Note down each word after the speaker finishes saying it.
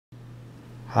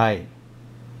Hi,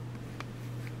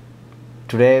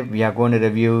 today we are going to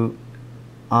review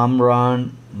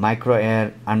Omron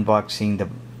MicroAir unboxing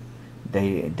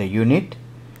the unit.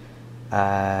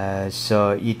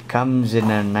 So it comes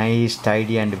in a nice,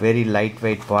 tidy and very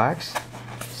lightweight box.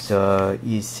 So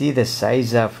you see the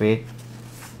size of it.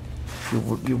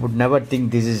 You would never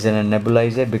think this is a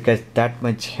nebulizer because that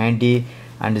much handy,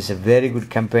 and is a very good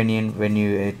companion when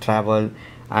you travel.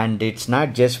 And it's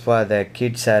not just for the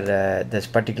kids or this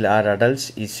particular or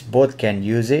adults. It's both can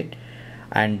use it.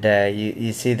 And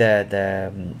you see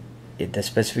the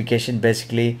specification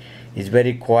basically is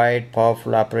very quiet,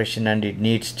 powerful operation, and it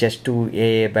needs just 2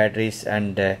 AA batteries.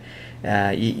 And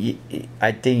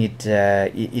I think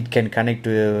it can connect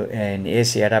to an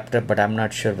AC adapter, but I'm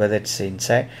not sure whether it's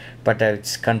inside. But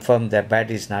it's confirmed the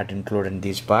battery is not included in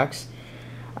this box.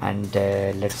 And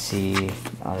let's see.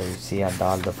 I'll see on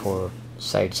all the 4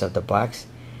 sides of the box.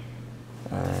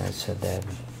 So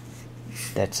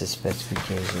that's the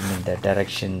specification, the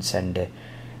directions and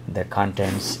the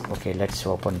contents. Okay, let's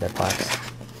open the box.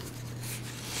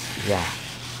 Yeah,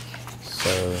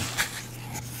 so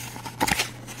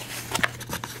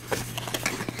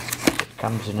it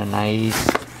comes in a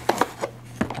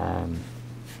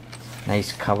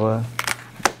nice cover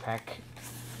pack.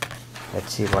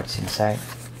 Let's see what's inside.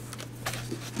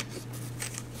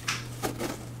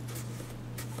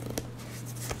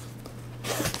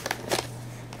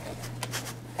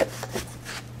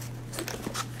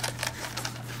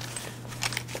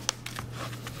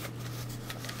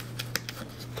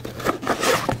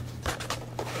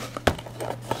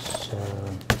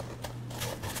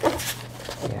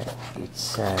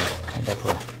 It's kind of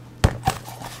a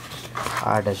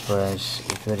hard as well as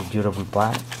it's very durable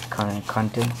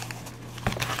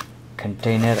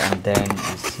container, and then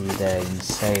you see the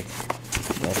inside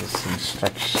there is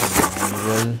instruction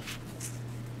manual.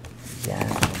 Yeah,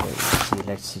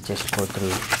 let's see, just go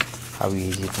through how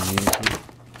easy to use it.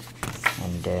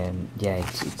 And yeah,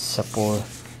 it's support.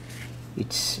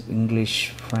 It's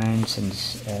English, French, and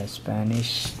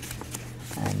Spanish,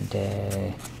 and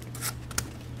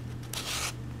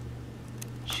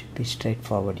be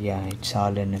straightforward. Yeah, it's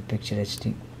all in a picturesque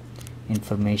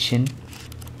information.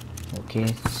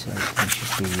 Okay, so it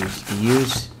should be easy to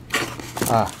use.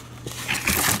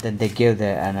 Then they gave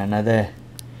another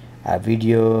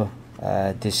video,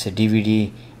 this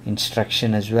DVD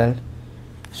instruction as well.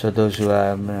 So those who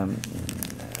are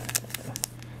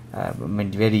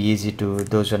very easy to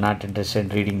those who are not interested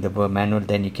in reading the manual,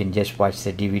 then you can just watch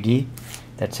the DVD.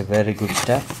 That's a very good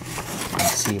stuff.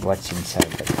 Let's see what's inside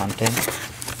the content.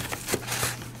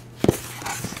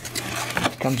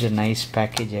 Comes a nice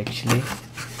package actually,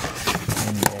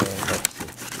 and let's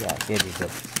see. Yeah, there we go.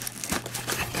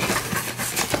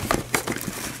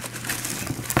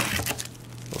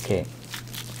 Okay,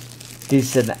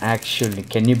 this is an actual,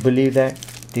 can you believe that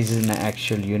this is an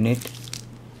actual unit?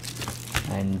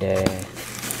 And yeah,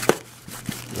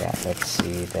 let's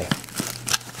see, the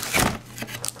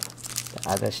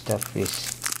other stuff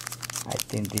is, I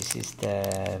think this is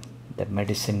the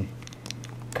medicine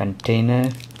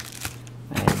container.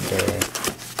 And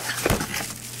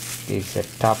is the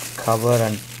top cover,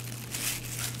 and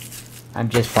I'm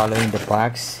just following the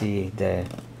box. See the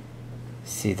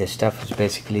stuff is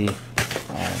basically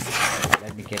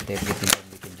let me get everything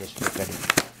and we can just look at it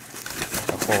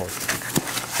the whole.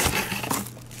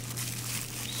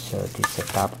 So this is the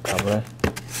top cover.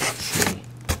 See,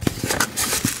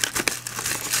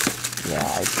 yeah,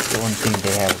 I don't think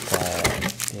they have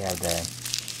the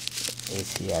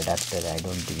AC adapter. I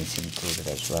don't think it's included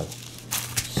as well.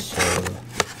 So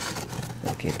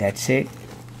okay, that's it.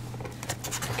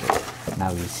 Okay,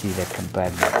 now you see the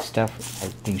comparable stuff. I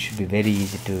think should be very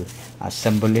easy to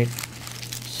assemble it.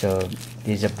 So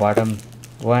this is a bottom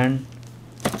one,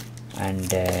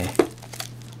 and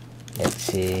let's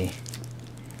see,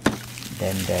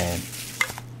 then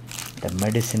the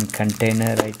medicine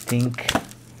container, I think,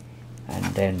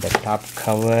 and then the top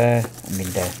cover,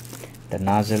 the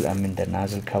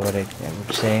nozzle cover, I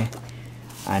would say,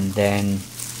 and then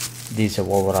this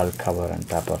overall cover on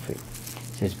top of it.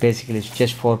 So it's basically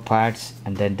just 4 parts,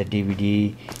 and then the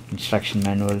DVD instruction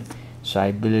manual. So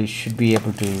I believe should be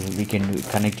able to, we can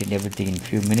connect it everything in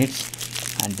few minutes.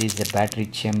 And this is the battery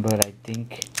chamber, I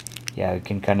think. Yeah, we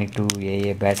can connect to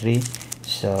AA battery.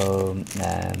 So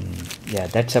yeah,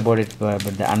 that's about it. But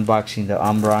the unboxing the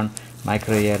Omron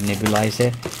MicroAir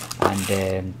Nebulizer.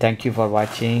 And thank you for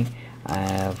watching.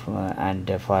 And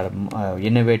for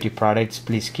innovative products,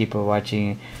 please keep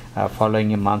watching, following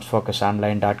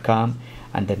MomsFocusOnline.com,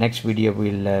 and the next video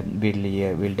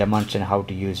will demonstrate how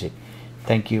to use it.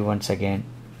 Thank you once again.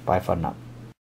 Bye for now.